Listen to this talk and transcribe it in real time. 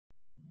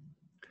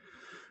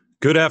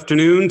Good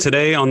afternoon.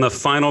 Today on the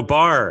final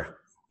bar,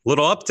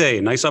 little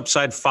update, nice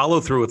upside follow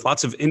through with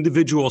lots of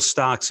individual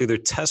stocks either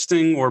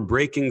testing or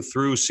breaking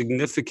through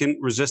significant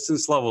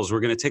resistance levels. We're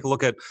going to take a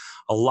look at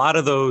a lot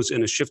of those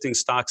in a shifting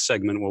stock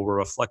segment where we'll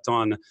reflect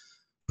on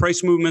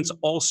price movements.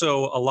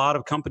 Also, a lot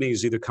of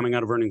companies either coming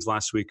out of earnings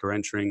last week or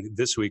entering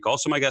this week.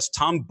 Also, my guest,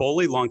 Tom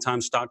Bowley,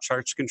 longtime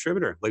StockCharts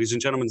contributor. Ladies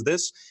and gentlemen,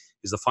 this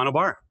is the final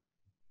bar.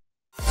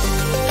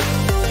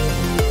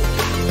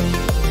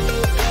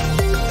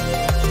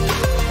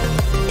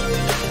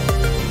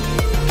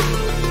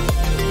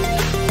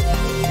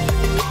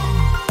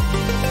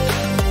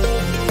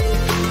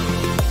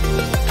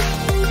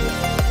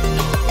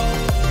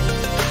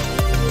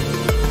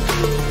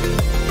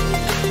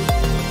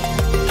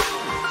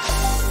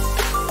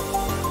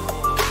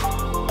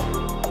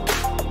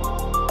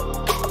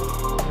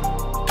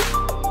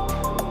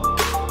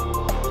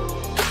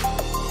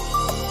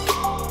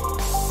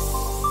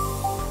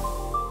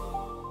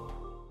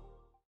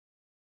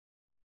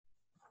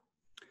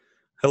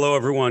 Hello,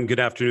 everyone. Good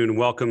afternoon.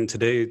 Welcome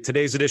to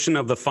today's edition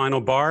of The Final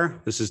Bar.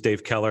 This is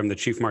Dave Keller. I'm the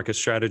Chief Market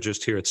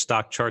Strategist here at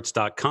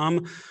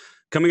StockCharts.com,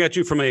 coming at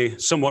you from a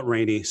somewhat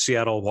rainy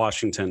Seattle,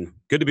 Washington.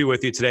 Good to be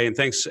with you today, and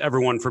thanks,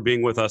 everyone, for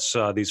being with us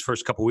these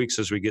first couple weeks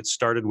as we get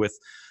started with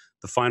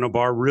The Final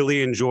Bar.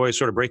 Really enjoy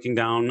sort of breaking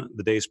down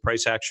the day's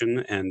price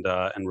action and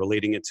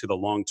relating it to the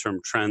long-term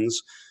trends.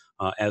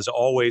 As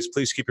always,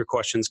 please keep your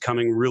questions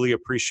coming. Really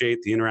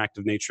appreciate the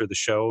interactive nature of the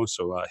show,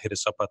 so hit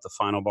us up at The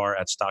Final Bar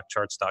at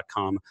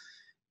StockCharts.com.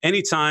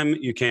 Anytime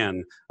you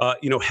can.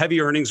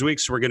 Heavy earnings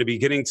weeks, we're going to be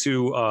getting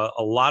to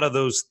a lot of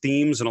those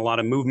themes and a lot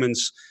of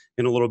movements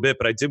in a little bit,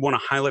 but I did want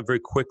to highlight very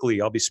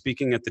quickly, I'll be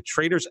speaking at the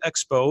Traders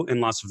Expo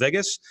in Las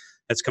Vegas.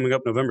 That's coming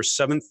up November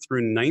 7th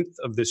through 9th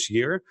of this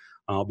year.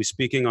 I'll be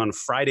speaking on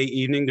Friday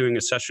evening, doing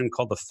a session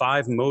called The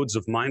 5 Modes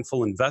of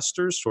Mindful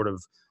Investors, sort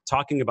of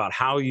talking about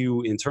how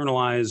you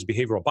internalize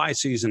behavioral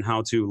biases and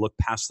how to look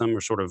past them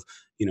or sort of,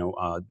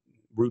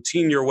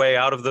 routine your way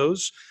out of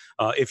those.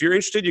 If you're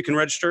interested, you can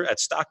register at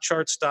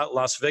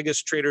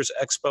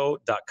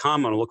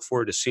stockcharts.lasvegastradersexpo.com. I look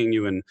forward to seeing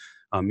you and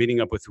meeting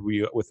up with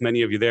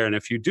many of you there. And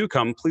if you do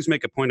come, please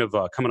make a point of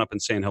coming up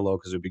and saying hello,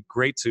 because it would be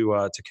great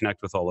to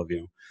connect with all of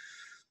you.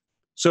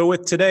 So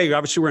with today,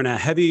 obviously, we're in a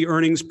heavy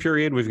earnings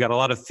period. We've got a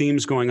lot of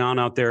themes going on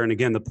out there. And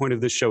again, the point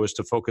of this show is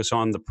to focus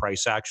on the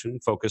price action,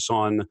 focus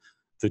on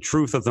the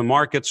truth of the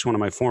markets. One of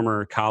my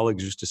former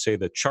colleagues used to say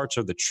that charts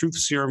are the truth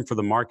serum for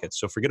the market.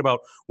 So forget about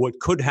what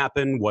could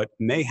happen, what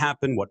may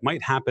happen, what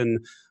might happen,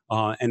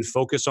 and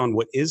focus on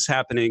what is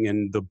happening.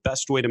 And the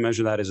best way to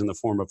measure that is in the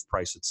form of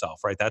price itself,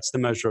 right? That's the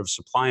measure of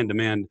supply and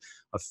demand,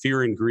 of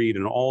fear and greed,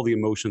 and all the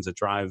emotions that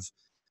drive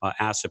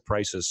asset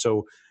prices.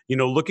 So,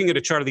 looking at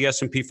a chart of the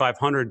S&P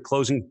 500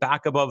 closing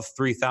back above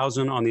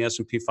 3,000 on the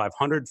S&P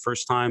 500,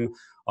 first time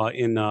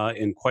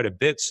in quite a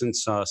bit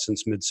since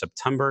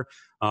mid-September.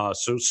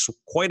 So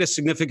quite a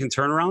significant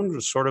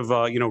turnaround, sort of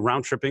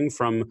round tripping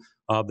from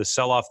the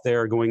sell-off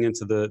there going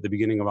into the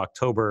beginning of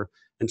October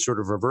and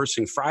sort of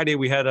reversing. Friday,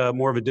 we had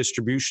more of a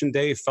distribution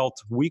day,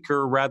 felt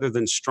weaker rather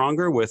than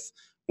stronger, with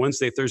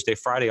Wednesday, Thursday,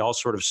 Friday all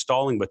sort of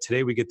stalling. But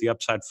today we get the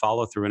upside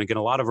follow through. And again,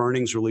 a lot of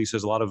earnings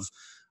releases, a lot of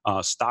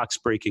stocks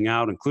breaking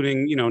out,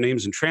 including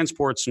names in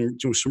transports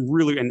and some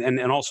really and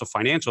also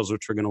financials,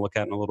 which we're going to look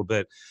at in a little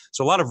bit.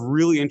 So a lot of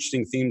really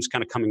interesting themes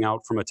kind of coming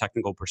out from a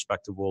technical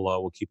perspective.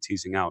 We'll keep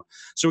teasing out.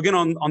 So again,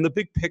 on the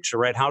big picture,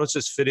 right? How does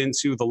this fit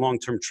into the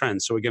long-term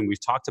trend? So again,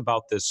 we've talked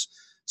about this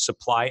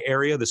supply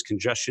area, this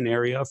congestion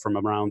area from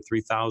around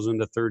 3,000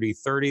 to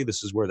 3030.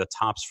 This is where the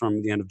tops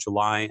from the end of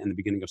July and the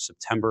beginning of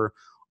September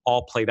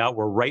all played out.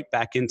 We're right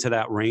back into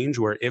that range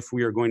where if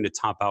we are going to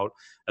top out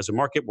as a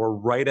market, we're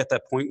right at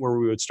that point where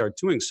we would start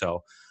doing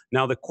so.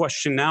 Now, the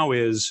question now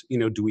is,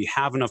 do we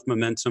have enough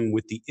momentum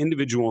with the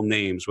individual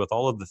names, with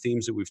all of the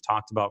themes that we've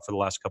talked about for the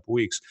last couple of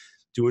weeks?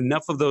 Do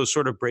enough of those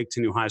sort of break to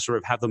new highs, sort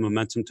of have the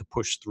momentum to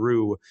push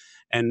through?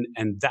 And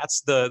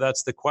that's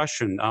the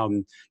question.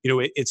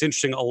 It's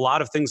interesting. A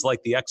lot of things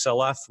like the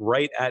XLF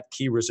right at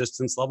key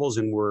resistance levels,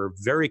 and we're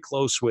very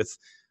close with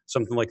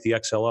something like the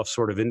XLF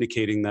sort of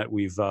indicating that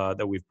we've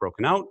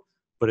broken out,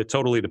 but it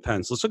totally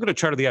depends. Let's look at a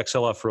chart of the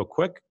XLF real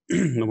quick,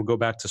 and then we'll go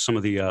back to some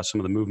of the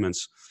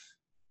movements.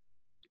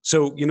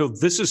 So,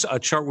 this is a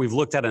chart we've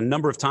looked at a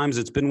number of times.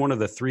 It's been one of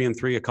the 3 and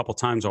 3 a couple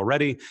times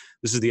already.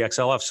 This is the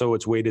XLF, so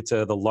it's weighted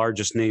to the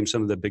largest names,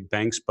 some of the big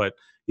banks, but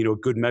a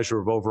good measure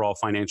of overall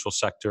financial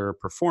sector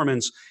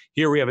performance.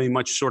 Here we have a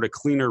much sort of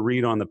cleaner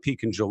read on the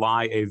peak in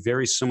July, a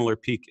very similar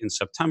peak in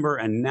September,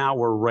 and now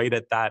we're right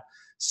at that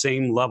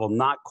same level.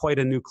 Not quite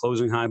a new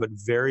closing high, but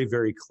very,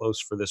 very close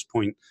for this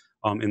point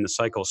in the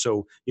cycle.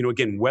 So,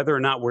 again, whether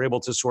or not we're able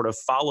to sort of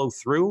follow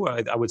through,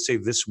 I would say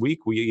this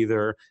week we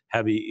either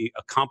have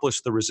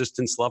accomplished the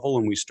resistance level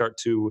and we start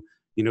to,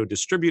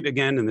 distribute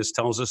again, and this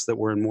tells us that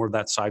we're in more of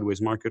that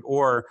sideways market,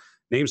 or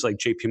names like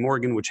JP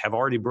Morgan, which have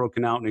already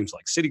broken out, names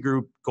like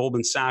Citigroup,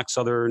 Goldman Sachs,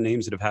 other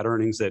names that have had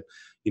earnings that,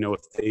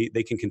 if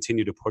they can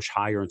continue to push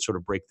higher and sort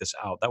of break this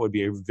out, that would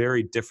be a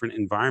very different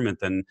environment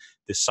than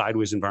this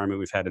sideways environment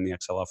we've had in the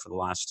XLF for the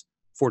last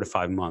 4 to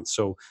 5 months.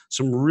 So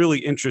some really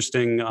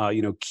interesting,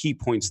 key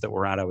points that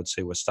we're at, I would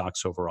say, with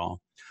stocks overall.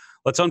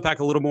 Let's unpack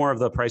a little more of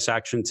the price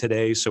action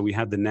today. So we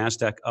had the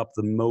Nasdaq up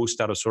the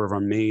most out of sort of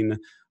our main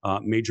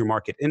major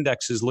market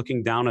indexes.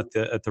 Looking down at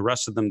the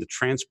rest of them, the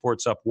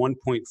transport's up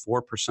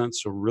 1.4%,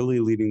 so really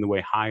leading the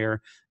way higher.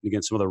 And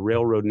again, some of the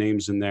railroad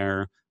names in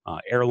there,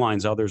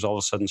 airlines, others, all of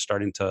a sudden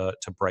starting to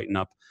brighten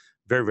up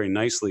very, very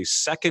nicely.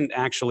 Second,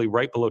 actually,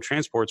 right below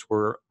transports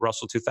were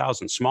Russell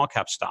 2000, small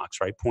cap stocks,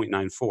 right,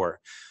 0.94.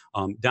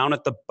 Down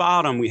at the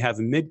bottom, we have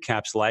mid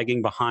caps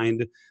lagging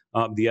behind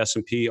the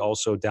S&P,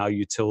 also Dow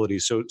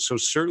Utilities. So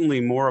certainly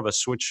more of a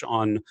switch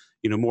on,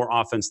 more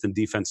offense than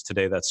defense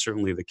today. That's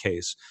certainly the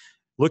case.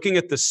 Looking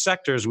at the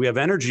sectors, we have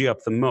energy up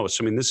the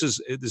most. I mean, this is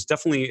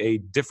definitely a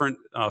different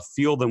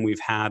feel than we've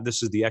had.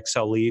 This is the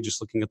XLE,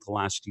 just looking at the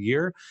last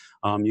year.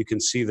 You can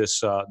see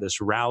this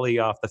rally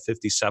off the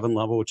 57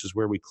 level, which is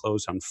where we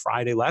closed on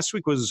Friday. Last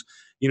week was,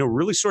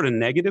 really sort of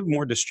negative,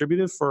 more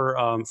distributive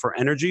for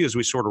energy as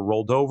we sort of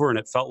rolled over, and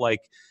it felt like,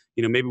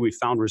 maybe we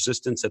found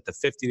resistance at the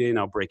 50-day,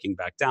 now breaking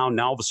back down.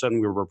 Now all of a sudden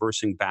we're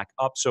reversing back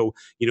up. So,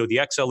 the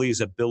XLE's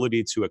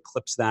ability to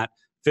eclipse that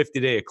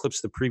 50-day,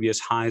 eclipse the previous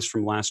highs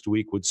from last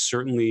week, would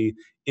certainly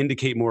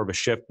indicate more of a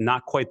shift.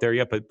 Not quite there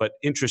yet, but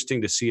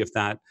interesting to see if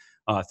that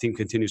theme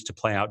continues to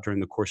play out during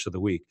the course of the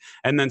week.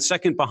 And then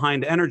second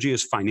behind energy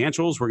is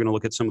financials. We're going to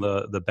look at some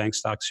of the bank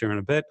stocks here in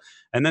a bit.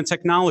 And then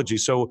technology.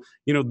 So,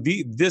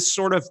 this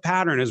sort of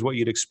pattern is what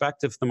you'd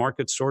expect if the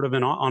market's sort of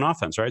on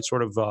offense, right?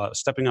 Sort of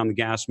stepping on the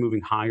gas,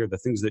 moving higher. The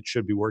things that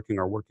should be working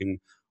are working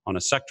on a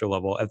sector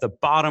level. At the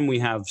bottom, we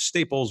have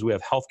staples, we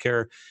have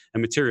healthcare and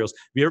materials.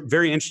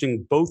 Very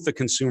interesting, both the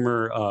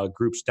consumer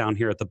groups down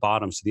here at the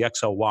bottom. So the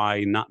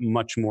XLY, not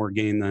much more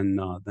gain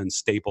than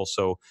staples.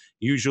 So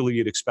usually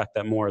you'd expect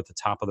that more at the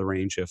top of the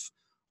range if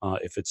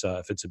it's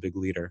a big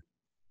leader.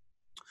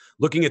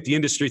 Looking at the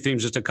industry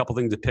themes, just a couple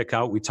things to pick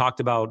out. We talked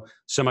about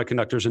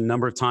semiconductors a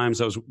number of times.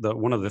 That was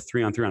one of the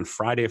 3-on-3 on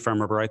Friday, if I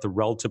remember right. The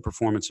relative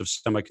performance of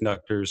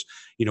semiconductors,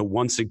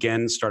 once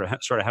again started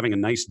having a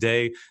nice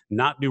day.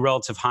 Not new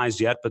relative highs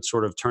yet, but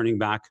sort of turning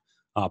back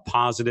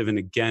positive. And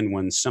again,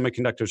 when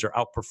semiconductors are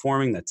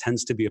outperforming, that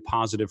tends to be a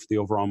positive for the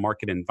overall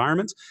market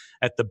environment.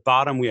 At the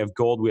bottom, we have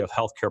gold, we have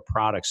healthcare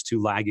products, two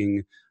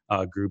lagging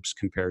groups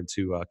compared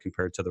to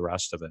the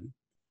rest of it.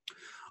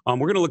 We're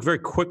going to look very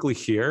quickly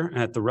here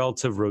at the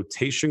relative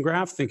rotation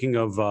graph, thinking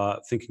of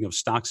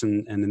stocks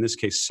and in this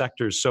case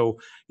sectors. So,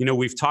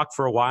 we've talked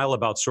for a while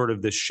about sort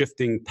of this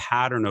shifting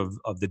pattern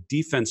of the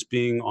defense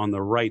being on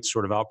the right,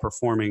 sort of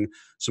outperforming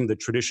some of the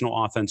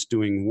traditional offense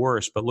doing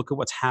worse. But look at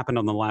what's happened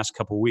on the last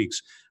couple of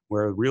weeks,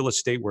 where real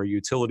estate, where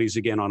utilities,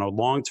 again, on a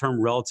long-term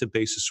relative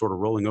basis, sort of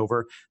rolling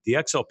over. The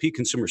XLP,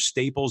 consumer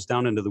staples,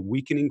 down into the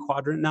weakening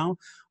quadrant now.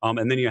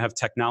 And then you have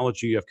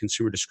technology, you have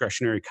consumer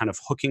discretionary kind of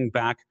hooking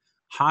back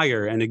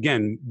higher. And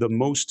again, the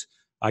most,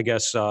 I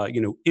guess,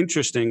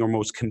 interesting or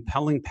most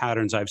compelling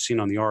patterns I've seen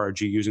on the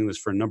RRG, using this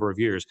for a number of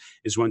years,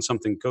 is when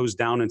something goes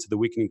down into the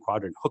weakening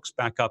quadrant, hooks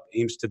back up,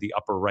 aims to the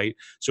upper right.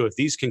 So if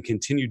these can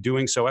continue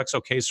doing so,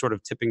 XOK is sort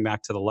of tipping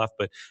back to the left,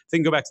 but if they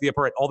can go back to the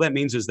upper right, all that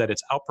means is that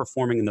it's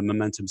outperforming and the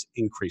momentum's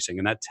increasing.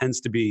 And that tends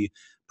to be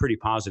pretty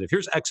positive.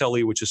 Here's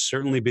XLE, which has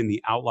certainly been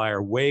the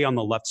outlier, way on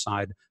the left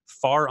side,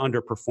 far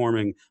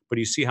underperforming, but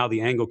you see how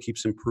the angle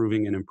keeps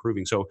improving and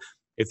improving. So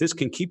if this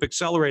can keep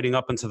accelerating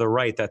up and to the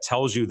right, that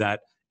tells you that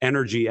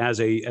energy as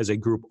a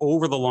group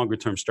over the longer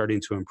term starting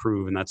to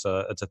improve, and that's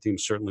a theme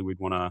certainly we'd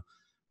want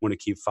to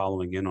keep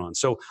following in on.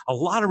 So a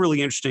lot of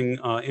really interesting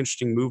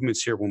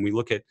movements here when we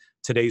look at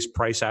today's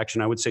price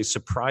action. I would say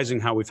surprising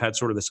how we've had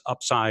sort of this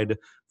upside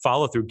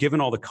follow through, given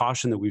all the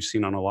caution that we've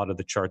seen on a lot of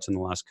the charts in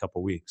the last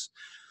couple of weeks.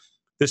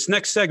 This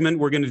next segment,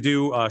 we're going to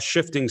do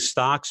shifting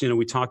stocks.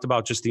 We talked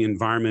about just the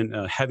environment,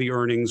 heavy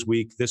earnings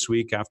week this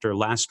week after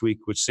last week,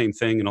 which same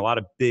thing, and a lot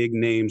of big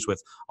names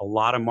with a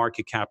lot of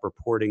market cap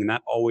reporting, and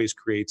that always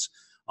creates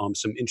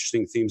some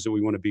interesting themes that we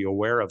want to be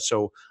aware of.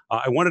 So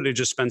I wanted to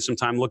just spend some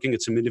time looking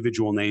at some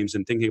individual names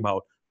and thinking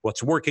about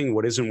what's working,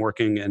 what isn't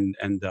working, and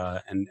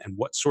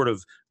what sort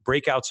of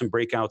breakouts and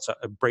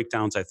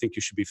breakdowns I think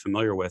you should be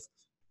familiar with.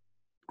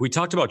 We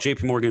talked about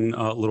JP Morgan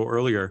a little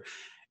earlier.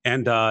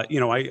 And, I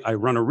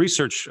run a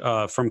research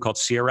firm called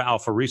Sierra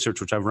Alpha Research,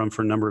 which I've run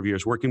for a number of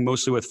years, working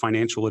mostly with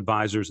financial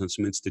advisors and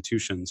some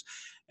institutions.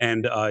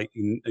 And a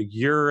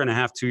year and a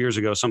half, 2 years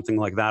ago, something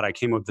like that, I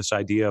came up with this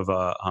idea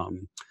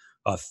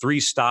of 3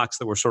 stocks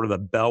that were sort of the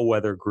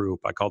bellwether group.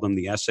 I call them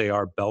the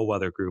SAR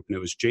bellwether group. And it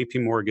was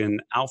JP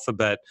Morgan,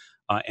 Alphabet,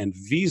 and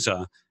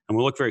Visa. And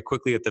we'll look very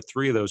quickly at the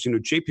 3 of those.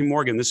 JP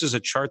Morgan, this is a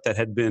chart that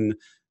had been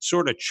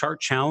sort of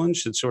chart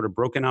challenged. It's sort of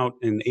broken out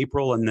in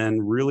April and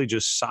then really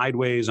just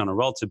sideways on a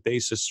relative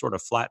basis, sort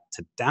of flat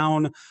to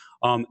down.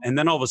 And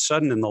then all of a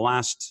sudden in the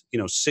last,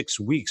 6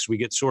 weeks, we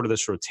get sort of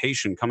this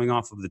rotation coming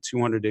off of the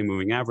 200-day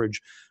moving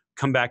average,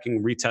 come back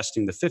and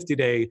retesting the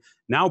 50-day,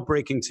 now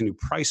breaking to new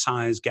price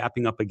highs,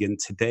 gapping up again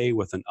today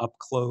with an up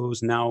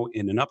close, now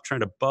in an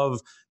uptrend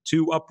above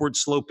 2 upward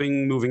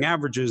sloping moving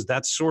averages,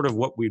 that's sort of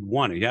what we'd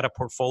want. If you had a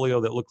portfolio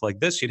that looked like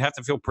this, you'd have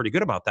to feel pretty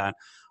good about that,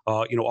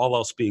 all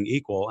else being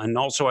equal. And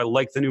also, I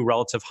like the new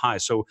relative high.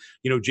 So,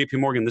 JP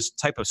Morgan, this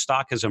type of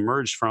stock has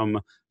emerged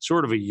from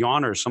sort of a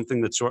yawner,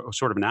 something that's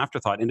sort of an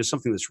afterthought, into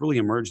something that's really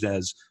emerged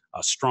as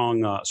a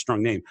strong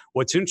name.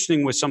 What's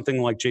interesting with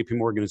something like JP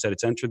Morgan is that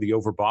it's entered the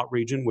overbought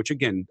region, which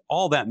again,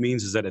 all that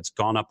means is that it's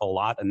gone up a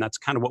lot. And that's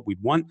kind of what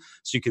we'd want.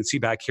 So you can see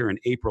back here in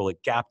April, it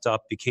gapped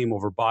up, became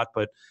overbought,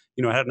 but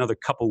it had another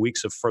couple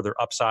weeks of further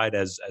upside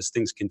as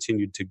things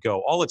continued to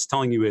go. All it's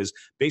telling you is,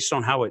 based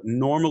on how it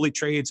normally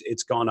trades,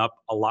 it's gone up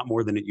a lot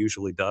more than it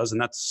usually does. And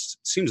that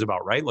seems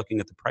about right, looking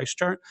at the price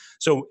chart.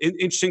 So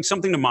interesting,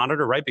 something to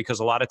monitor, right? Because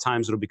a lot of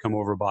times it'll become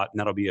overbought and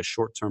that'll be a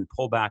short-term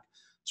pullback.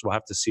 So we'll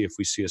have to see if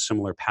we see a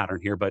similar pattern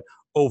here. But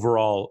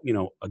overall,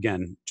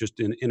 again, just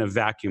in a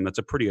vacuum, that's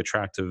a pretty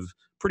attractive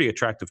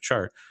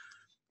chart.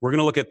 We're going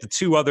to look at the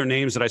 2 other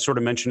names that I sort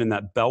of mentioned in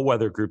that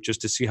bellwether group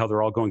just to see how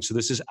they're all going. So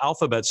this is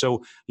Alphabet.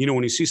 So,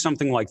 when you see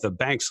something like the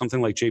bank,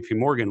 something like JP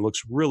Morgan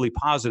looks really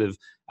positive.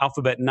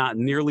 Alphabet, not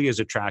nearly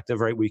as attractive,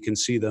 right? We can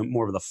see the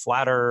more of the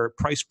flatter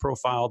price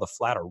profile, the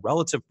flatter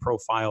relative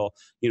profile,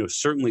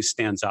 certainly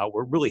stands out,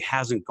 where it really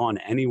hasn't gone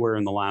anywhere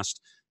in the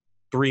last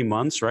 3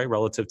 months, right,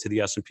 relative to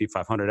the S&P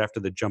 500 after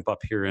the jump up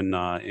here in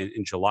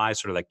July,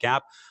 sort of that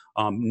gap.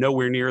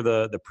 Nowhere near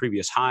the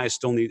previous high.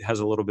 Still has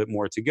a little bit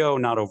more to go.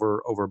 Not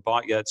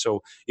overbought yet.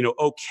 So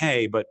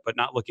okay, but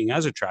not looking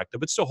as attractive,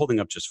 but still holding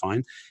up just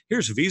fine.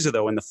 Here's Visa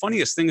though, and the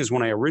funniest thing is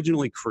when I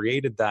originally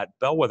created that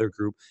bellwether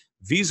group,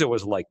 Visa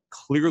was like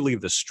clearly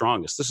the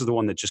strongest. This is the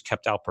one that just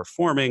kept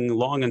outperforming,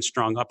 long and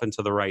strong up and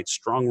to the right,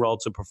 strong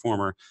relative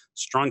performer,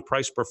 strong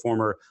price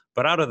performer.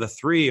 But out of the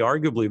 3,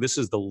 arguably this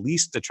is the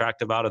least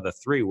attractive out of the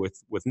 3, with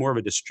more of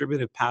a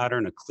distributive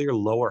pattern, a clear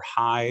lower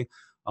high.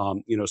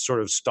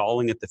 Sort of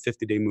stalling at the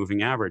 50-day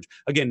moving average.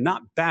 Again,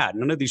 not bad.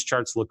 None of these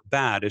charts look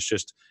bad. It's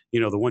just,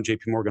 the one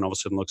JP Morgan all of a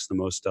sudden looks the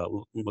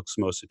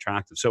most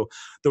attractive. So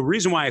the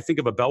reason why I think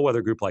of a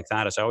bellwether group like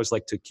that is I always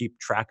like to keep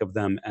track of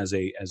them as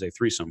a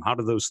threesome. How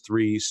do those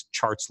 3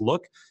 charts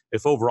look?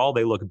 If overall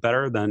they look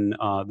better than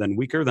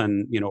weaker,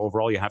 then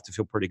overall you have to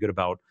feel pretty good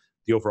about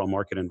the overall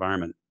market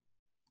environment.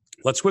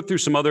 Let's whip through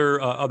some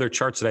other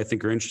charts that I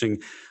think are interesting.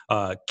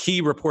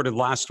 Key reported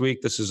last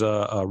week. This is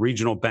a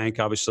regional bank,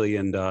 obviously,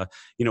 and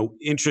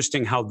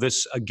interesting how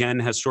this again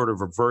has sort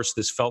of reversed.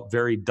 This felt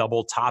very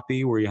double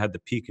toppy, where you had the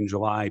peak in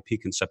July,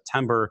 peak in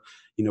September.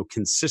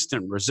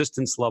 Consistent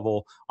resistance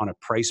level on a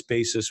price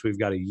basis. We've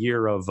got a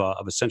year of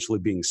essentially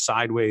being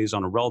sideways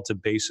on a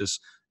relative basis.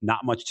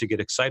 Not much to get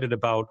excited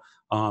about.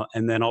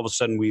 And then all of a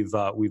sudden we've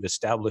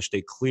established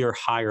a clear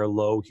higher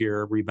low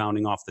here,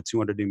 rebounding off the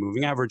 200-day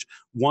moving average,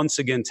 once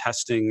again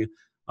testing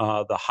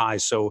the high.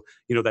 So,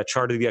 that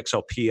chart of the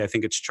XLP, I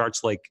think it's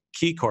charts like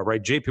KeyCorp,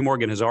 right? JP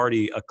Morgan has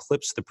already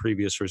eclipsed the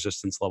previous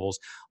resistance levels.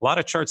 A lot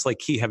of charts like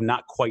Key have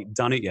not quite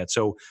done it yet.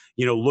 So,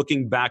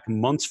 looking back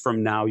months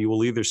from now, you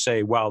will either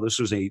say, wow, this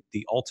was the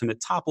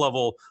ultimate top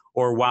level,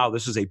 or wow,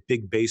 this is a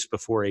big base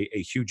before a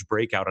huge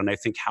breakout. And I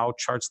think how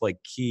charts like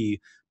Key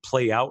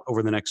play out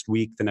over the next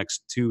week, the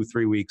next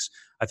 2-3 weeks,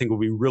 I think will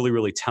be really,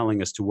 really telling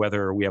as to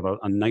whether we have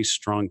a nice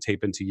strong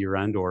tape into year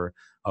end, or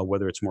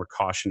whether it's more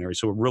cautionary.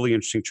 So a really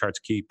interesting chart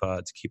to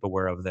keep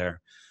aware of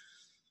there.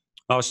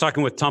 I was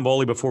talking with Tom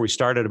Bowley before we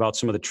started about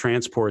some of the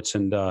transports,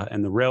 and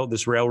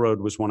this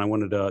railroad was one I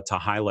wanted to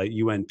highlight,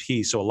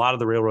 UNP. So a lot of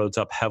the railroads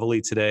up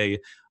heavily today.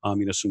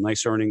 Some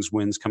nice earnings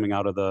wins coming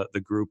out of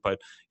the group, but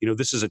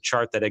this is a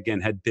chart that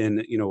again had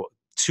been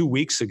 2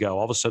 weeks ago,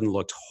 all of a sudden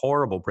looked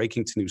horrible,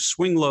 breaking to new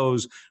swing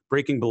lows,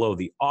 breaking below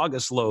the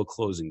August low,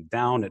 closing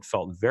down. It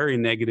felt very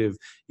negative.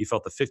 You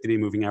felt the 50-day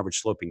moving average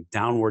sloping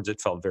downwards.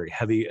 It felt very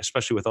heavy,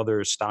 especially with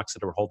other stocks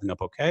that are holding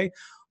up okay.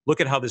 Look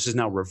at how this is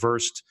now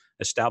reversed,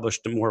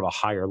 established more of a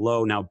higher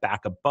low, now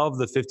back above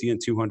the 50 and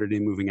 200-day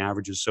moving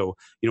averages. So,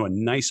 a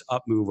nice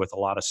up move with a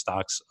lot of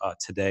stocks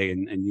today,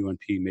 and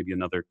UNP maybe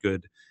another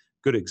good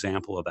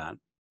example of that.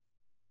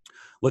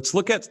 Let's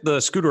look at the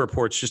scooter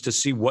reports just to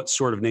see what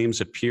sort of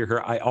names appear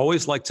here. I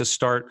always like to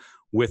start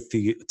with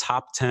the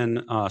top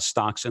 10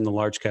 stocks in the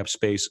large cap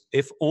space,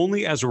 if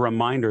only as a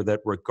reminder that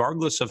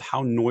regardless of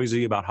how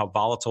noisy, about how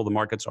volatile the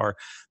markets are,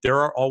 there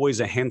are always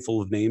a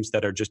handful of names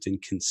that are just in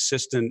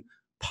consistent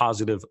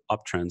positive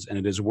uptrends. And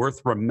it is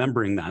worth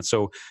remembering that.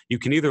 So you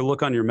can either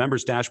look on your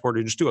members dashboard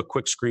or just do a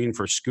quick screen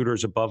for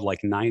scooters above like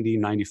 90,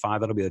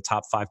 95. That'll be the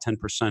top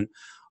 5-10%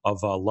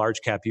 of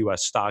large cap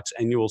US stocks.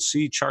 And you will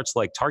see charts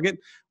like Target,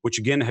 which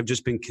again have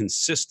just been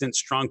consistent,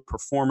 strong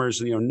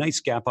performers.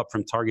 Nice gap up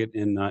from Target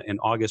in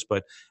August.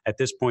 But at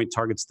this point,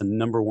 Target's the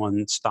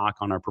 #1 stock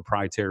on our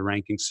proprietary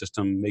ranking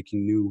system,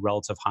 making new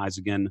relative highs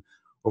again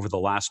over the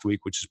last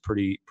week, which is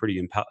pretty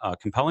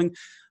compelling.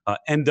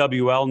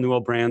 NWL,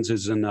 Newell Brands,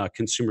 is in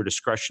consumer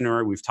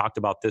discretionary. We've talked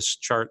about this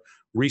chart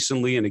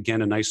recently, and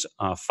again, a nice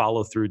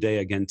follow-through day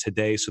again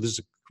today. So this is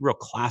a real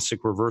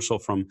classic reversal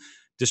from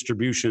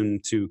distribution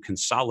to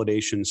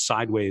consolidation,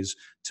 sideways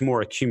to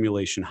more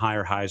accumulation,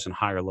 higher highs and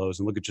higher lows.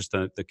 And look at just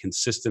the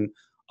consistent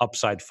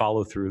upside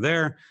follow-through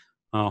there.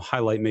 I'll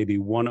highlight maybe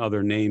one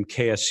other name,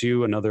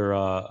 KSU,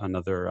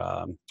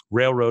 another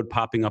railroad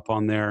popping up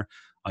on there.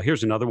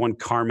 Here's another one,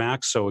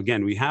 CarMax. So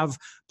again, we have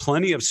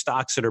plenty of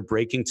stocks that are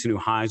breaking to new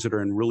highs that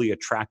are in really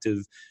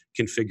attractive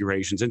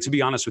configurations. And to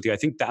be honest with you, I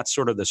think that's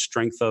sort of the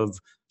strength of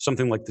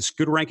something like the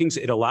scooter rankings.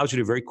 It allows you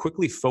to very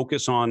quickly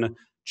focus on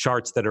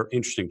charts that are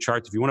interesting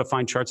charts. If you want to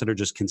find charts that are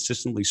just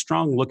consistently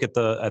strong, look at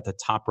the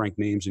top ranked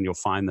names and you'll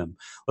find them.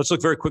 Let's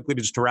look very quickly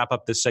just to wrap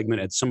up this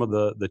segment at some of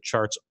the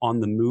charts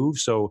on the move.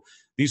 So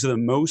these are the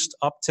most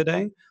up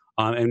today.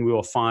 And we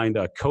will find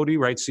Coty,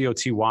 right?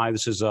 COTY.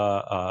 This is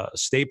a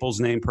Staples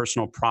name,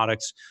 personal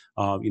products.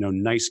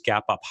 Nice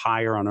gap up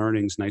higher on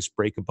earnings, nice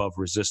break above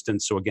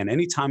resistance. So again,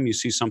 anytime you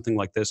see something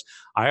like this,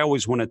 I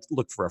always want to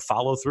look for a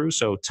follow through.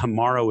 So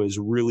tomorrow is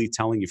really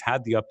telling you've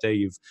had the up day,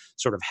 you've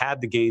sort of had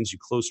the gains, you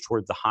close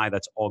toward the high.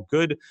 That's all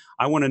good.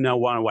 I want to know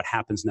what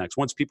happens next.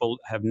 Once people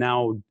have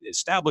now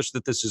established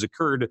that this has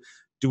occurred,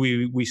 do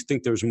we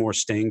think there's more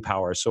staying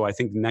power? So I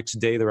think next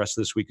day, the rest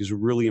of this week is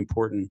really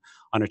important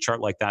on a chart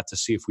like that to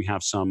see if we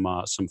have some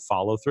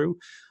follow through.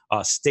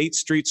 State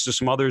Street, so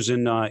some others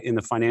in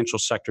the financial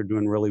sector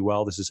doing really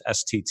well. This is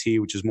STT,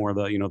 which is more of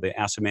the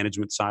asset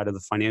management side of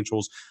the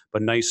financials,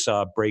 but nice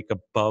break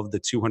above the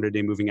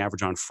 200-day moving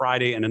average on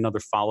Friday, and another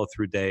follow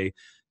through day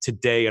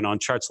today. And on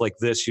charts like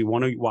this, you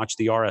want to watch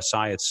the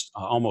RSI. It's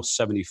almost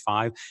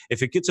 75.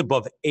 If it gets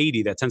above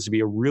 80, that tends to be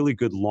a really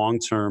good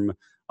long-term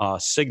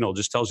signal.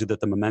 Just tells you that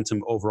the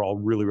momentum overall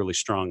really, really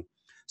strong.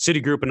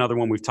 Citigroup, another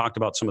one. We've talked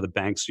about some of the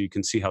banks, so you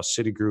can see how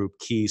Citigroup,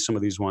 Key, some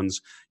of these ones,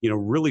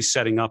 really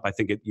setting up. I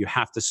think you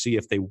have to see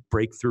if they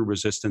break through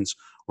resistance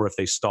or if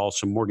they stall.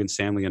 So Morgan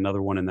Stanley,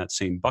 another one in that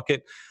same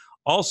bucket.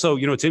 Also,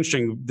 it's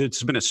interesting.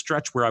 It's been a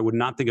stretch where I would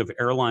not think of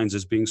airlines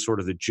as being sort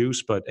of the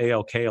juice, but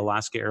ALK,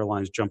 Alaska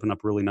Airlines, jumping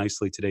up really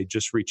nicely today,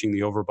 just reaching the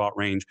overbought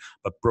range,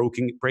 but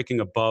breaking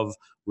above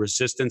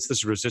resistance.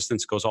 This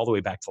resistance goes all the way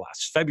back to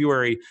last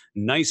February.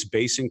 Nice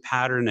basing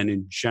pattern, and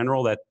in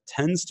general, that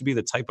tends to be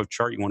the type of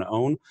chart you want to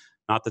own,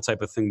 not the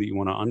type of thing that you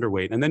want to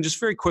underweight. And then just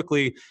very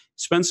quickly,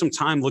 spend some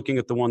time looking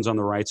at the ones on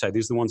the right side.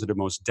 These are the ones that are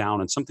most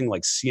down. And something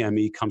like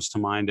CME comes to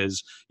mind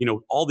as,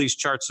 all these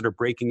charts that are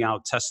breaking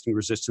out, testing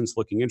resistance,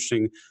 looking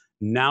interesting.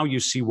 Now you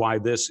see why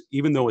this,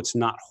 even though it's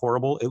not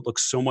horrible, it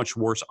looks so much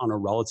worse on a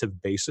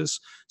relative basis.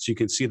 So you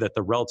can see that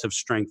the relative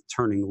strength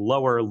turning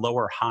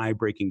lower high,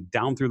 breaking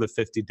down through the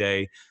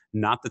 50-day,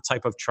 not the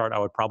type of chart I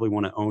would probably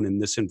want to own in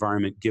this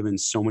environment, given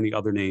so many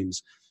other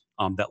names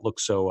that look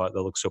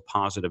so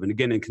positive. And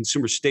again, in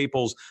consumer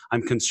staples,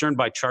 I'm concerned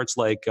by charts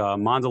like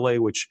Mondelez,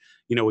 which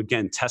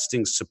again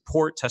testing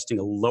support, testing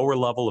a lower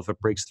level if it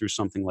breaks through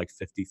something like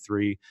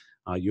 53.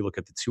 You look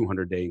at the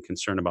 200-day and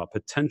concerned about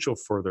potential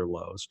further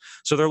lows.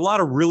 So there are a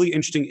lot of really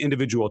interesting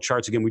individual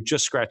charts. Again, we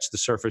just scratched the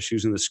surface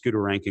using the scooter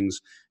rankings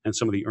and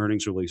some of the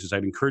earnings releases.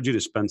 I'd encourage you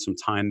to spend some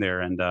time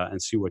there and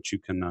see what you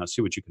can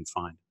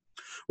find.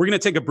 We're going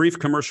to take a brief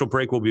commercial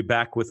break. We'll be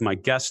back with my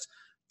guest,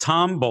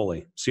 Tom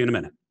Bowley. See you in a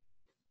minute.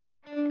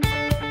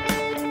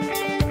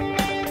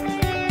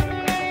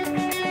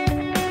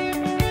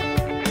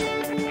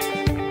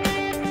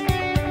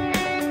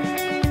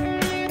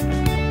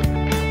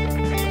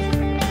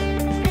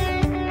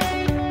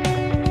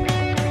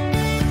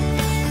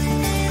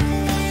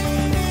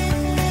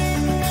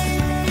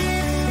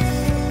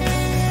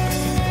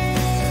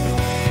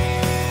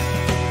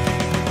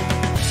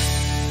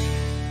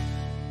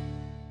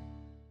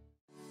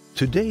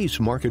 Today's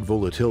market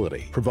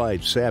volatility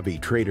provides savvy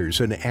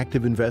traders and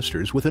active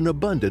investors with an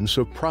abundance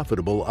of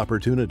profitable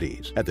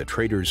opportunities. At the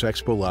Traders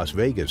Expo Las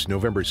Vegas,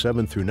 November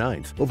 7th through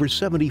 9th, over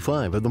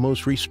 75 of the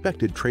most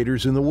respected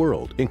traders in the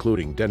world,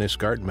 including Dennis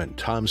Gartman,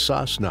 Tom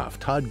Sosnoff,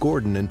 Todd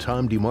Gordon, and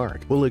Tom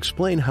DeMark, will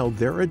explain how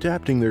they're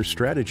adapting their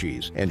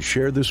strategies and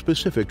share the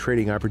specific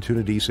trading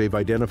opportunities they've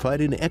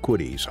identified in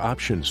equities,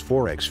 options,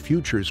 forex,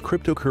 futures,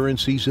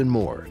 cryptocurrencies, and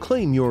more.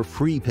 Claim your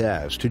free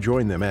pass to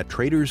join them at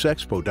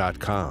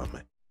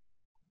tradersexpo.com.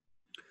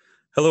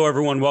 Hello,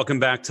 everyone. Welcome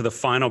back to the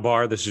Final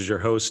Bar. This is your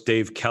host,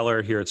 Dave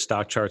Keller, here at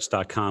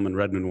StockCharts.com in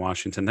Redmond,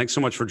 Washington. Thanks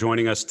so much for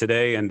joining us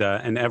today and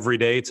every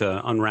day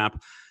to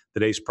unwrap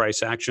today's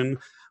price action.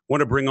 I want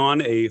to bring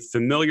on a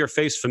familiar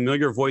face,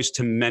 familiar voice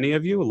to many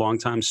of you, a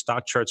longtime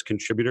StockCharts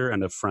contributor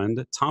and a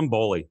friend, Tom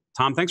Bowley.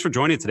 Tom, thanks for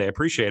joining today. I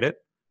appreciate it.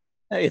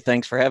 Hey,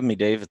 thanks for having me,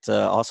 Dave. It's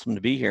awesome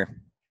to be here.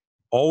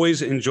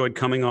 Always enjoyed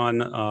coming on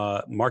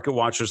Market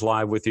Watchers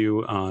Live with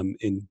you.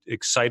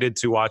 Excited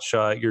to watch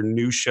your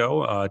new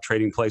show,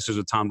 Trading Places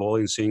with Tom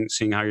Bowley, and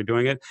seeing how you're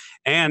doing it.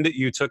 And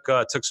you took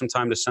some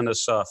time to send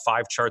us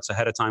 5 charts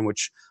ahead of time,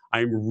 which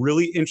I'm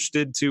really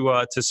interested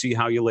to see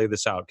how you lay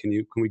this out. Can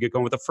we get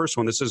going with the first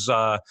one? This is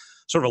sort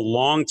of a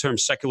long-term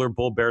secular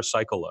bull bear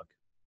cycle look.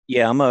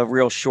 Yeah, I'm a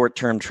real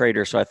short-term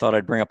trader, so I thought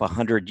I'd bring up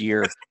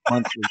 100-year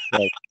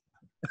monthly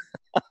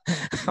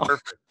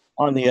Perfect.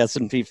 On the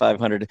S&P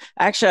 500.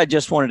 Actually, I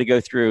just wanted to go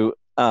through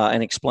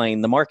and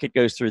explain the market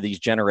goes through these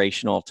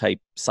generational type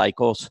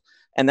cycles.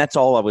 And that's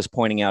all I was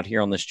pointing out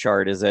here on this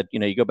chart is that,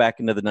 you go back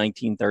into the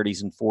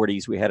 1930s and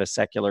 40s, we had a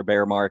secular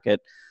bear market.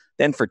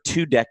 Then for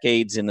 2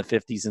 decades in the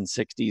 50s and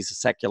 60s, a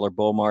secular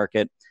bull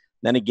market.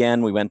 Then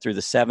again, we went through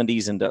the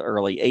 70s into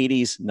early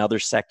 80s, another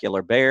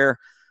secular bear,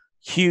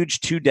 huge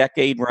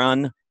 2-decade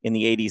run in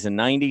the 80s and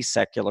 90s,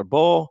 secular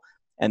bull.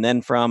 And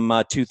then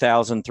from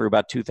 2000 through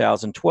about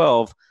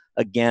 2012,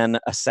 again,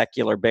 a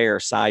secular bear,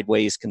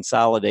 sideways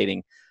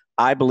consolidating.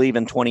 I believe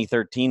in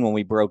 2013, when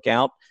we broke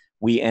out,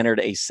 we entered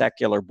a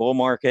secular bull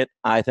market.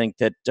 I think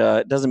that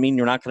it doesn't mean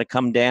you're not going to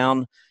come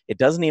down. It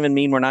doesn't even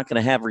mean we're not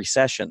going to have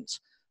recessions.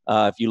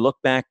 If you look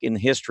back in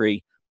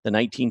history, the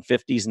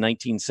 1950s,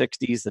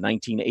 1960s, the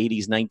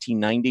 1980s,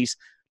 1990s,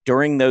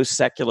 during those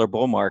secular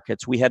bull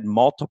markets, we had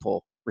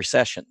multiple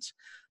recessions.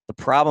 The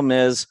problem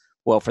is,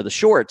 well, for the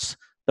shorts,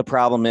 the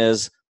problem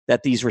is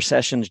that these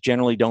recessions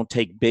generally don't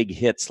take big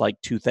hits like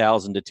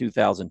 2000 to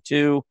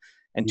 2002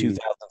 and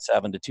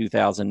 2007 to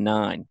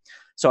 2009.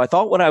 So I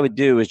thought what I would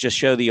do is just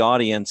show the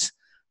audience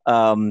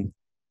an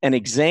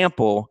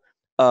example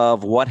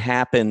of what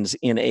happens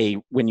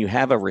when you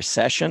have a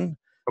recession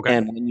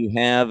and when you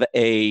have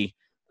a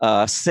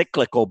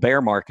cyclical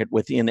bear market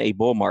within a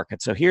bull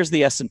market. So here's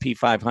the S&P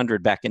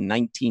 500 back in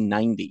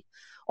 1990.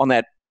 On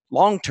that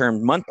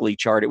long-term monthly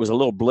chart, it was a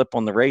little blip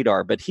on the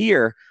radar. But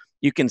here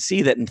you can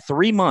see that in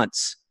 3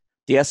 months,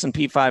 the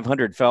S&P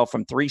 500 fell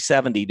from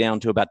 370 down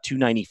to about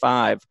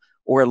 295,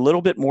 or a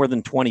little bit more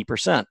than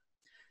 20%.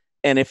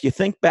 And if you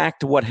think back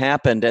to what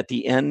happened at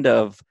the end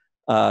of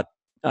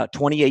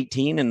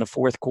 2018 in the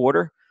fourth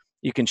quarter,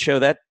 you can show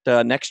that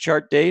next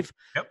chart, Dave.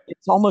 Yep.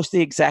 It's almost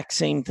the exact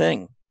same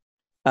thing.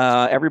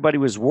 Everybody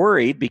was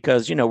worried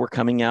because, we're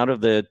coming out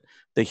of the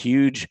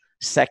huge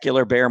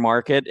secular bear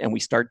market, and we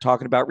start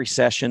talking about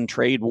recession,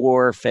 trade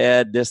war,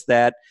 Fed, this,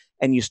 that,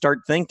 and you start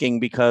thinking,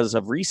 because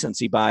of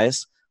recency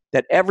bias,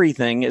 that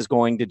everything is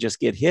going to just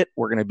get hit.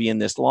 We're going to be in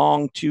this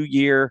long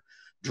 2-year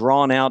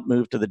drawn out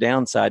move to the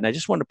downside. And I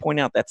just wanted to point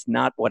out that's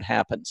not what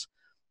happens.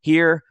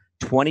 Here,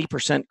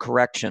 20%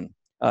 correction,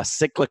 a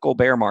cyclical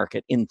bear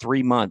market in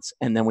 3 months,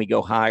 and then we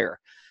go higher.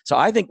 So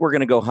I think we're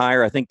going to go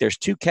higher. I think there's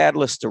 2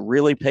 catalysts to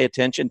really pay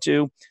attention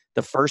to.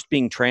 The first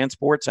being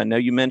transports. I know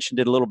you mentioned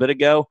it a little bit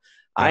ago.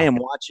 Yeah. I am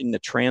watching the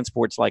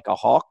transports like a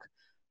hawk.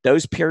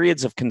 Those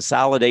periods of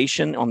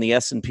consolidation on the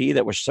S&P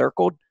that were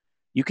circled,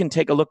 you can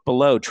take a look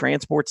below.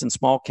 Transports and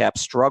small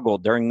caps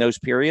struggled during those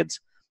periods.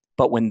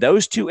 But when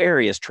those 2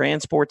 areas,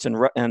 transports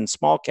and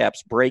small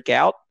caps, break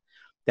out,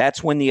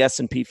 that's when the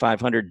S&P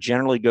 500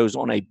 generally goes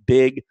on a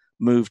big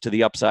move to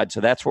the upside. So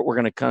that's what we're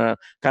going to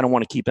kind of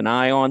want to keep an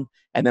eye on.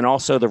 And then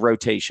also the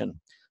rotation.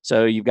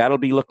 So you've got to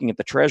be looking at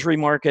the Treasury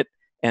market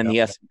and the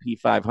S&P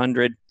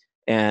 500.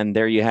 And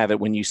there you have it.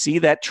 When you see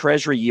that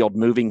Treasury yield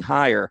moving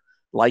higher,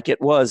 like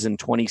it was in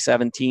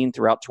 2017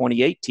 throughout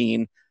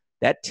 2018,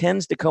 that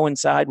tends to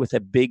coincide with a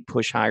big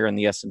push higher in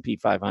the S&P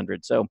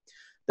 500. So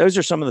those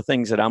are some of the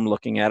things that I'm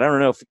looking at. I don't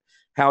know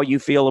how you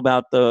feel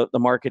about the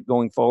market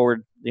going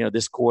forward,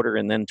 this quarter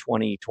and then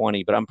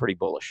 2020, but I'm pretty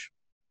bullish.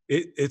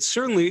 It's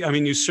certainly,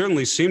 you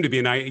certainly seem to be,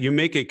 and you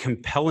make a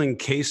compelling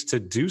case to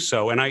do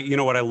so. And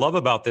what I love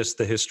about this,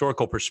 the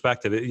historical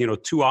perspective,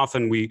 too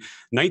often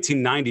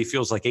 1990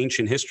 feels like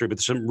ancient history, but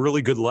there's some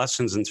really good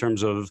lessons in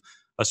terms of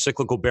a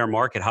cyclical bear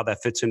market, how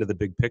that fits into the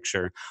big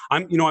picture.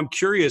 I'm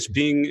curious,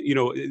 being,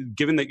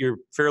 given that you're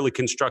fairly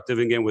constructive,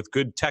 again, with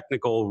good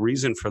technical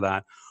reason for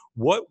that,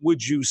 what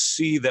would you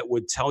see that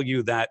would tell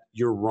you that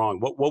you're wrong?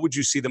 What would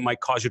you see that might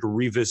cause you to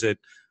revisit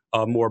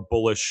a more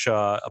bullish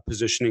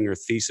positioning or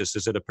thesis?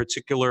 Is there a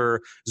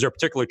particular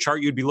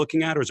chart you'd be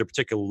looking at, or is there a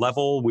particular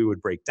level we would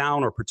break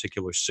down, or a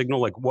particular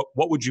signal? Like what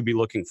would you be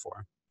looking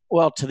for?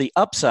 Well, to the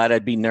upside,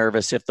 I'd be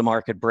nervous if the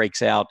market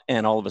breaks out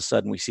and all of a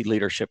sudden we see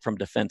leadership from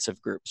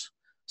defensive groups.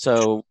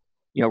 So,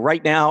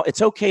 right now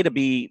it's okay to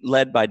be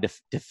led by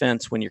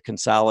defense when you're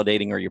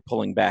consolidating or you're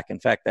pulling back. In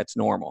fact, that's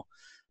normal.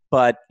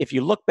 But if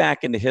you look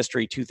back into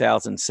history,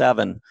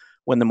 2007,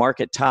 when the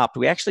market topped,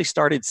 we actually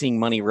started seeing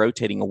money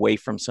rotating away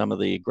from some of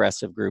the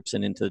aggressive groups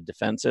and into the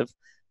defensive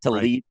to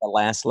lead the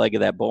last leg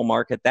of that bull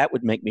market. That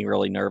would make me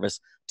really nervous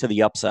to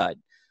the upside.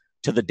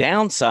 To the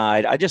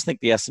downside, I just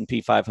think the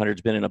S&P 500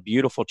 has been in a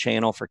beautiful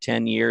channel for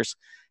 10 years.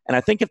 And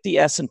I think if the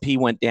S&P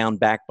went down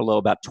back below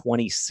about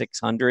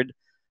 2,600,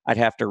 I'd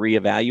have to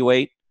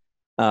reevaluate.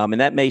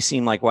 And that may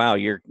seem like, wow,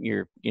 you're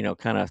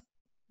kind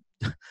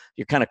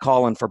of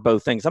calling for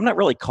both things. I'm not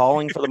really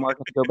calling for the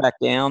market to go back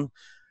down,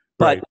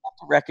 but you have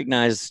to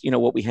recognize,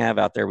 what we have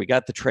out there. We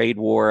got the trade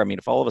war.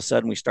 If all of a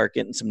sudden we start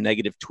getting some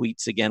negative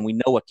tweets again, we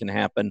know what can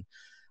happen.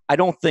 I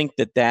don't think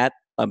that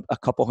a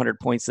couple hundred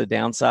points to the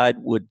downside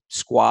would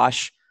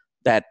squash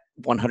that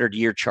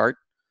 100-year chart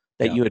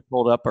that you had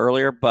pulled up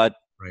earlier, but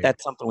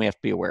that's something we have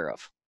to be aware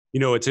of.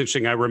 It's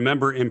interesting. I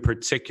remember in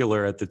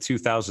particular at the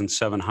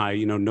 2007 high,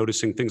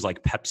 noticing things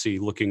like Pepsi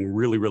looking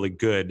really, really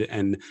good.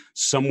 And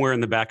somewhere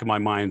in the back of my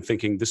mind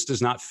thinking, this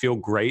does not feel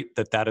great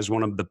that is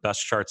one of the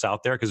best charts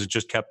out there, because it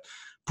just kept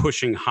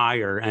pushing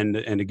higher. And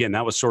again,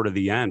 that was sort of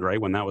the end,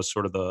 right? When that was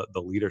sort of the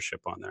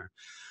leadership on there.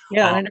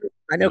 Yeah,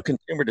 I know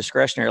consumer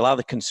discretionary, a lot of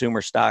the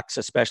consumer stocks,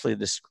 especially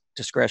the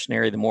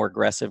discretionary, the more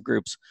aggressive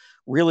groups,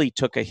 really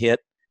took a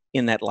hit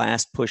in that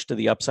last push to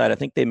the upside. I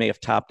think they may have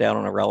topped out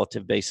on a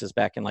relative basis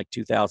back in like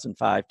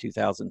 2005,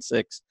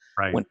 2006,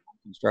 when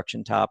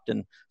construction topped.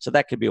 And so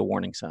that could be a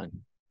warning sign.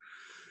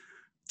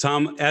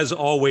 Tom, as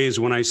always,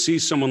 when I see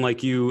someone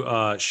like you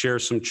share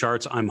some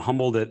charts, I'm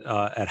humbled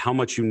at how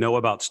much you know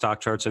about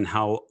stock charts and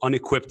how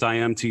unequipped I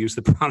am to use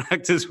the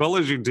product as well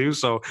as you do.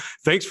 So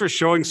thanks for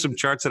showing some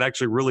charts that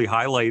actually really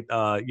highlight,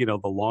 the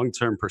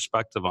long-term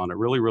perspective on it.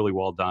 Really, really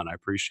well done. I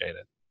appreciate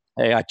it.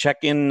 Hey, I check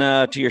in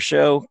to your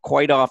show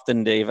quite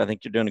often, Dave. I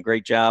think you're doing a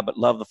great job. But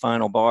love the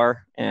final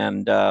bar,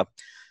 and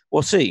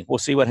we'll see. We'll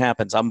see what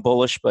happens. I'm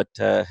bullish, but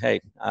hey,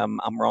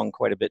 I'm wrong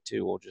quite a bit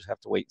too. We'll just have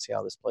to wait and see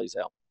how this plays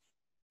out.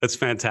 That's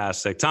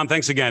fantastic. Tom,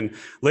 thanks again.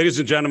 Ladies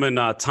and gentlemen,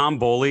 Tom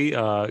Bowley,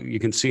 you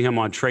can see him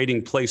on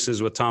Trading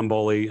Places with Tom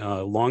Bowley,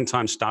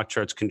 longtime stock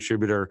charts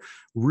contributor,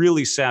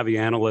 really savvy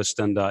analyst.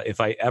 And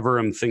if I ever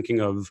am thinking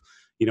of,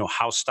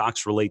 how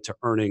stocks relate to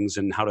earnings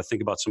and how to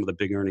think about some of the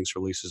big earnings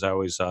releases, I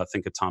always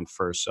think of Tom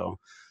first. So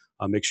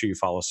make sure you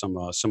follow some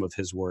of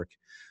his work.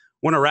 I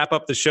want to wrap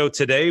up the show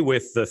today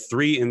with the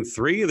 3 in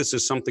 3. This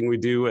is something we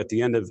do at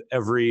the end of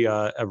every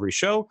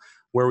show,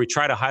 where we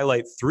try to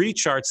highlight 3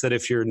 charts that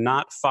if you're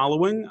not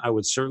following, I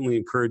would certainly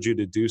encourage you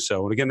to do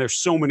so. And again, there's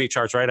so many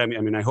charts, right? I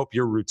mean, I hope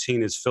your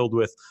routine is filled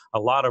with a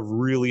lot of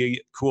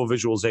really cool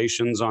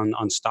visualizations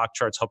on stock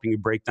charts, helping you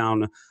break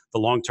down the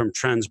long-term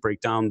trends,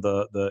 break down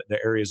the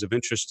areas of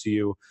interest to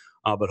you.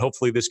 But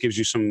hopefully this gives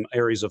you some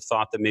areas of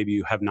thought that maybe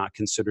you have not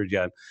considered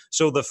yet.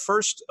 So the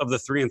first of the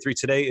 3 in 3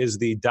 today is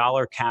the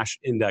dollar cash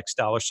index,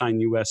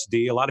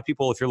 $USD. A lot of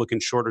people, if you're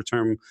looking shorter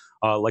term,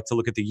 like to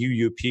look at the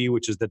UUP,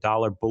 which is the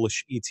dollar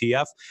bullish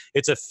ETF.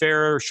 It's a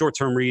fair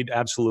short-term read,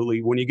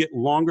 absolutely. When you get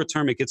longer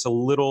term, it gets a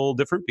little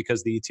different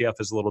because the ETF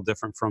is a little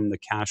different from the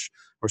cash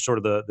or sort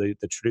of the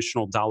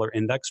traditional dollar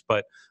index.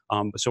 But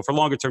so for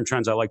longer term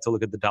trends, I like to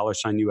look at the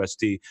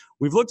 $USD.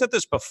 We've looked at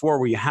this before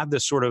where you had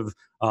this sort of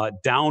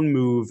down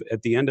move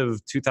at the end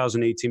of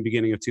 2018,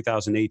 beginning of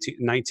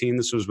 2019.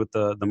 This was with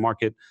the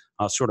market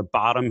sort of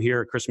bottom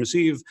here at Christmas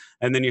Eve.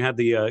 And then you had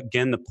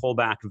again, the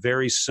pullback,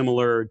 very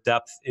similar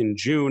depth in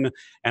June.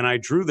 And I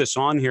drew this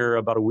on here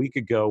about a week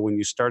ago when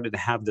you started to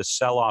have this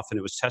sell-off and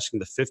it was testing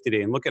the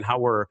 50-day. And look at how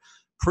we're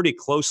pretty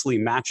closely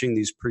matching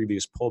these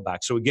previous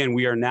pullbacks. So again,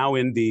 we are now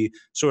in the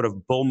sort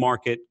of bull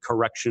market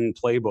correction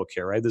playbook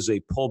here, right? There's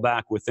a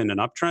pullback within an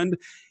uptrend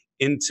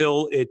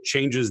until it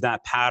changes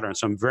that pattern.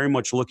 So I'm very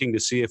much looking to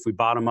see if we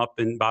bottom out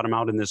in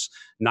this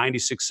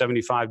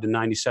 96.75 to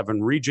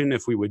 97 region.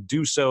 If we would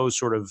do so,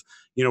 sort of,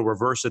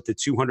 reverse at the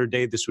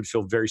 200-day, this would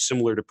feel very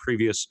similar to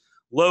previous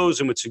lows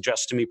and would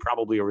suggest to me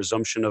probably a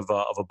resumption of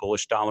a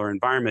bullish dollar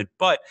environment.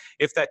 But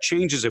if that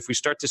changes, if we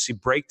start to see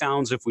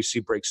breakdowns, if we see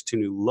breaks to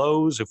new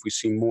lows, if we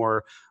see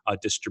more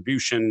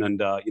distribution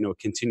and a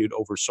continued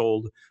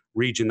oversold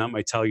region, that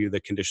might tell you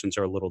that conditions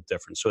are a little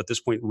different. So at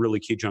this point, really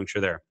key juncture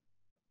there.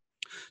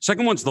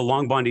 Second one's the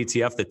long bond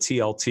ETF, the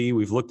TLT.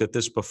 We've looked at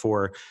this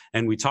before,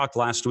 and we talked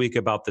last week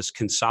about this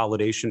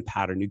consolidation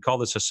pattern. You'd call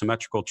this a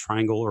symmetrical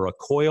triangle or a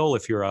coil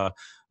if you're a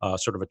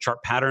sort of a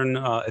chart pattern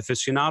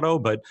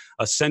aficionado, but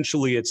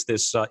essentially it's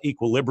this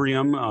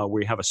equilibrium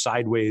where you have a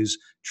sideways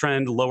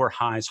trend, lower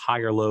highs,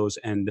 higher lows,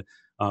 and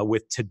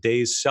with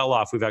today's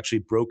sell-off, we've actually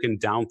broken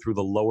down through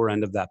the lower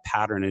end of that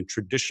pattern. And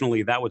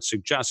traditionally, that would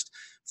suggest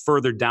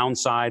further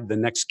downside. The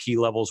next key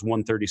level is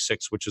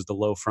 136, which is the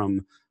low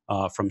from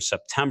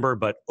September.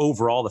 But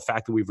overall, the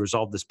fact that we've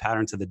resolved this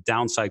pattern to the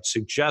downside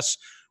suggests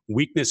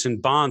weakness in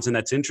bonds. And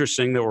that's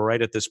interesting that we're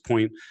right at this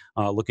point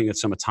looking at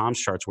some of Tom's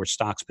charts where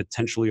stocks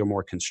potentially are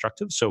more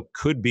constructive. So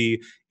could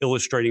be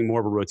illustrating more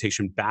of a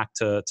rotation back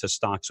to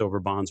stocks over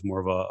bonds, more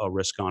of a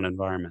risk-on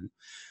environment.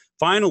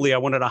 Finally, I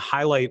wanted to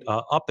highlight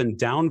up and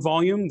down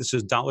volume. This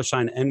is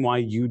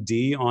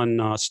 $NYUD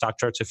on stock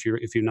charts if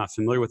you're not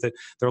familiar with it.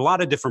 There are a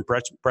lot of different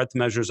breadth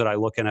measures that I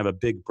look at. I have a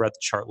big breadth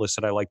chart list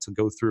that I like to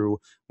go through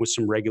with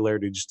some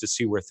regularity just to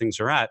see where things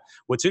are at.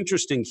 What's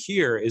interesting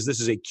here is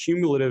this is a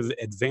cumulative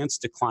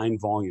advanced decline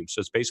volume. So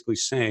it's basically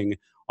saying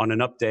on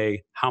an up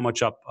day, how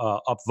much up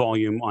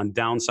volume, on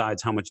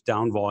downsides, how much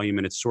down volume,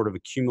 and it's sort of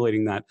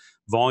accumulating that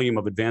volume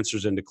of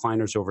advancers and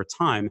decliners over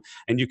time.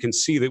 And you can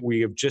see that we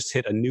have just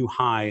hit a new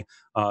high,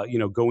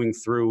 going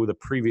through the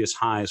previous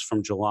highs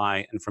from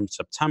July and from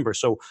September.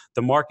 So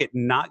the market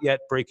not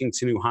yet breaking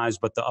to new highs,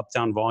 but the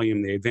up-down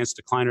volume, the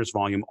advanced decliners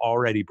volume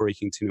already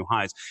breaking to new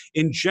highs.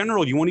 In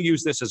general, you want to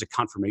use this as a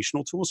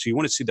confirmational tool. So you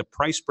want to see the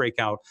price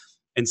breakout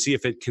and see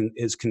if it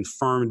is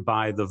confirmed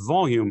by the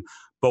volume.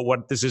 But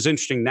what this is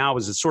interesting now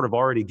is it's sort of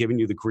already giving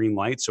you the green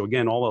light. So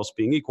again, all else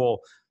being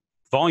equal,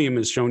 volume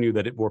has shown you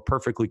that we're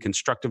perfectly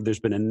constructive. There's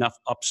been enough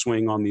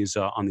upswing on these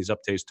up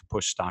days to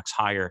push stocks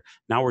higher.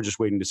 Now we're just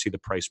waiting to see the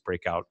price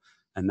breakout,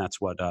 and that's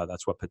what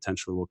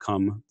potentially will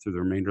come through the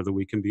remainder of the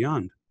week and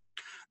beyond.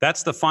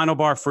 That's the final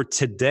bar for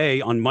today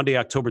on Monday,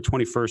 October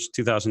 21st,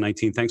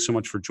 2019. Thanks so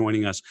much for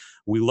joining us.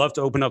 We love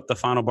to open up the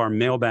final bar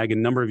mailbag. A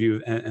number of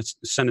you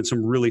sent in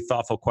some really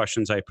thoughtful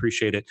questions. I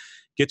appreciate it.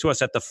 Get to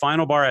us at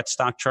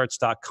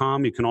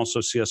thefinalbar@stockcharts.com. You can also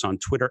see us on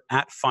Twitter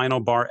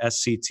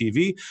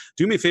 @finalbarsctv.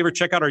 Do me a favor,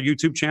 check out our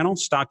YouTube channel,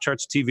 Stock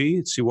Charts TV,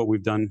 and see what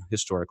we've done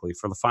historically.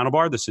 For the final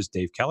bar, this is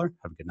Dave Keller.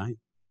 Have a good night.